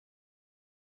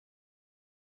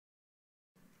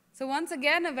So once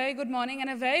again, a very good morning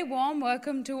and a very warm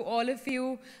welcome to all of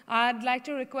you. I'd like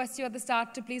to request you at the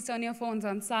start to please turn your phones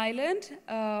on silent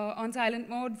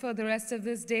mode for the rest of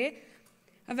this day.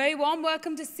 A very warm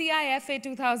welcome to CIFA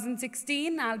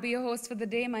 2016. I'll be your host for the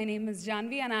day. My name is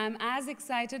Janvi, and I'm as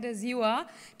excited as you are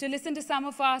to listen to some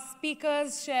of our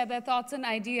speakers share their thoughts and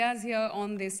ideas here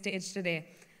on this stage today.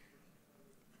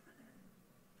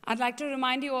 I'd like to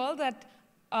remind you all that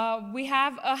we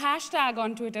have a hashtag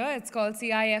on Twitter. It's called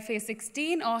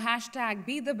CIFA16 or hashtag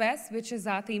 #BeTheBest, which is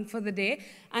our theme for the day.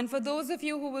 And for those of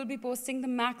you who will be posting the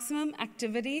maximum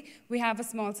activity, we have a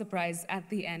small surprise at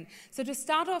the end. So to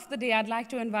start off the day, I'd like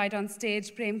to invite on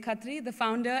stage Prem Khatri, the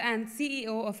founder and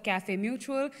CEO of Cafe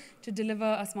Mutual, to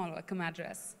deliver a small welcome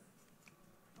address.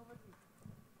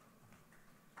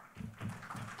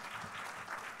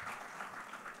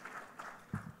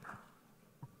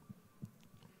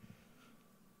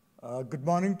 Good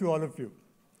morning to all of you.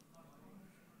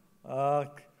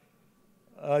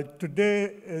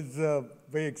 Today is a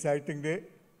very exciting day.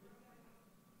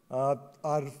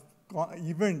 Our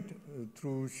event,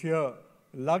 through sheer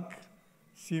luck,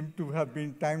 seemed to have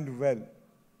been timed well.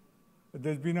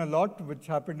 There's been a lot which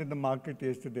happened in the market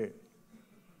yesterday.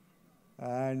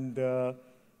 And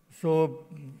so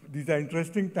these are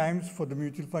interesting times for the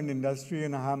mutual fund industry,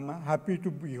 and I'm happy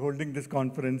to be holding this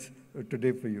conference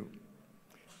today for you.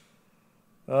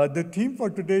 The theme for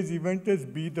today's event is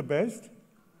Be the Best,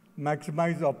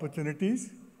 Maximize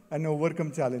Opportunities, and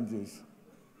Overcome Challenges.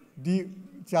 The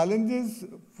challenges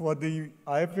for the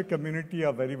IFA community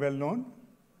are very well known.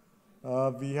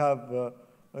 We have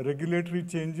regulatory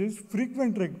changes,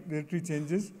 frequent regulatory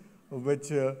changes, which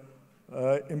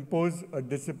impose a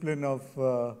discipline of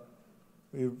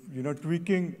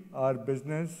tweaking our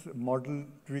business model,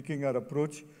 tweaking our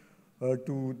approach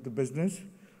to the business.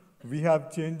 We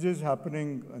have changes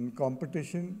happening in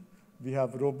competition. We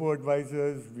have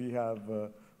robo-advisors, we have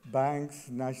banks,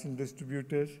 national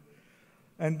distributors.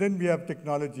 And then we have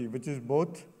technology, which is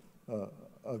both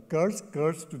a curse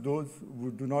to those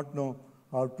who do not know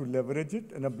how to leverage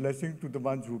it, and a blessing to the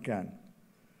ones who can.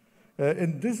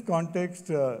 In this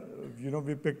context,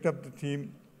 we picked up the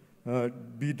theme,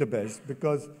 Be the Best,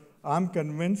 because I'm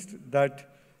convinced that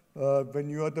when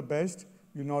you are the best,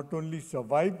 you not only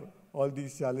survive all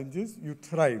these challenges, you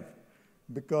thrive,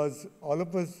 because all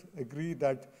of us agree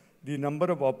that the number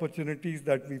of opportunities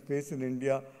that we face in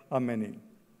India are many.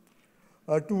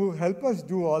 To help us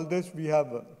do all this, we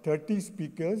have 30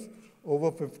 speakers,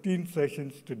 over 15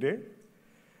 sessions today.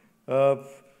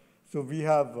 So we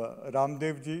have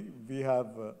Ramdev ji, we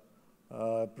have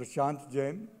Prashant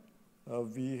Jain,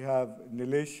 we have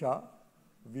Nilesh Shah,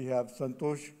 we have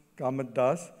Santosh Kamath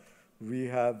Das, we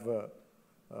have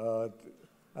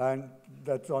and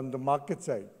that's on the market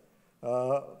side.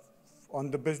 On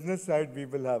the business side, we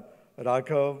will have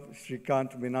Raghav,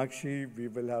 Shrikant Meenakshi, we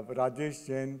will have Rajesh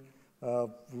Jain,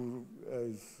 who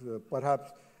is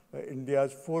perhaps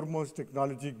India's foremost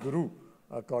technology guru,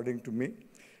 according to me.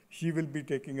 He will be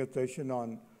taking a session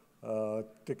on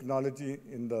technology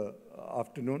in the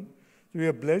afternoon. So we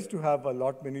are blessed to have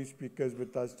many speakers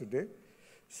with us today.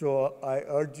 So I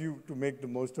urge you to make the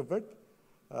most of it,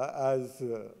 as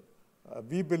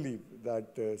we believe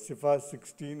that CIFA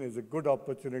 16 is a good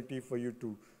opportunity for you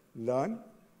to learn,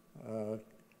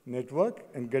 network,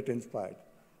 and get inspired.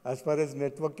 As far as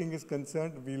networking is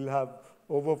concerned, we'll have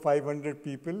over 500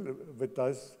 people with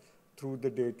us through the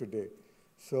day today.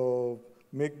 So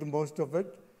make the most of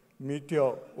it, meet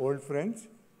your old friends,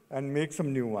 and make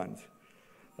some new ones.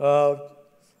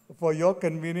 For your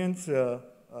convenience,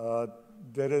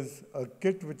 there is a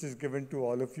kit which is given to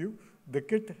all of you. The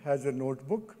kit has a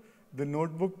notebook. The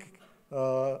notebook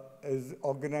is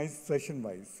organized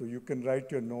session-wise, so you can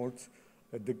write your notes,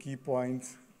 the key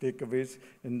points, takeaways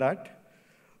in that.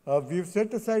 We've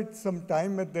set aside some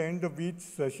time at the end of each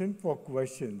session for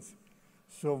questions.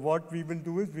 So what we will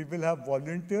do is we will have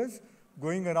volunteers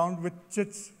going around with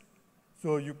chits.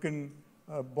 So you can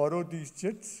borrow these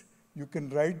chits, you can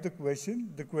write the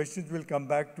question, the questions will come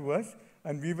back to us,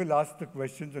 and we will ask the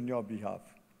questions on your behalf.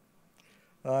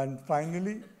 And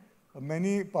finally,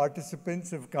 many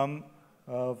participants have come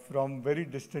from very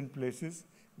distant places.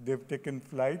 They've taken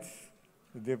flights,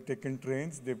 they've taken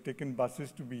trains, they've taken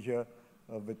buses to be here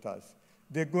with us.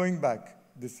 They're going back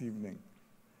this evening.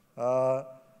 I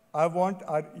want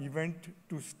our event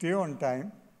to stay on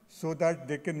time so that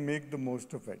they can make the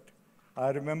most of it.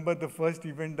 I remember the first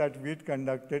event that we had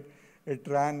conducted, it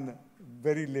ran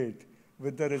very late,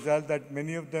 with the result that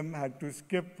many of them had to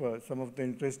skip some of the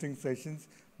interesting sessions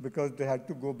because they had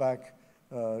to go back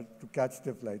to catch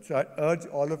their flight. So I urge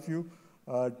all of you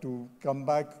to come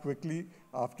back quickly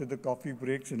after the coffee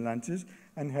breaks and lunches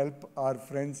and help our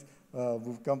friends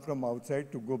who've come from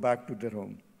outside to go back to their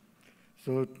home.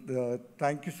 So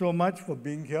thank you so much for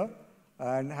being here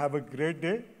and have a great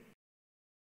day.